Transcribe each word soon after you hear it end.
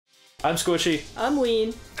I'm Squishy. I'm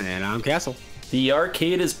Ween. And I'm Castle. The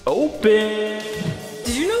arcade is open!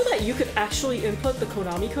 Did you know that you could actually input the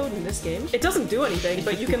Konami code in this game? It doesn't do anything,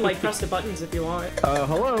 but you can like press the buttons if you want.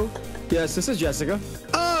 Hello? Yes, this is Jessica.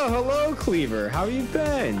 Oh, hello, Cleaver. How you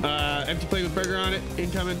been? Empty plate with burger on it.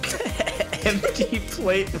 Incoming. Empty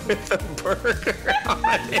plate with a burger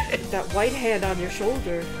on it. That white hand on your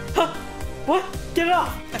shoulder. Huh? What? Get it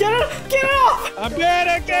off! Get it off! Get it off! I'm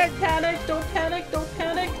panicking! Don't panic, don't panic, don't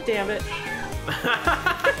panic. Damn it.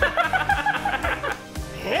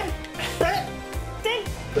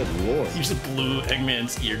 Good lord. You just blew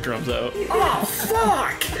Eggman's eardrums out. Oh,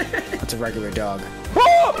 fuck! That's a regular dog.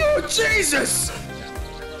 Oh, Jesus!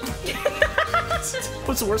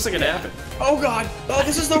 What's the worst that could happen? Oh god! Oh,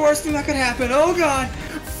 this is the worst thing that could happen! Oh god!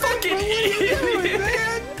 Fucking idiot!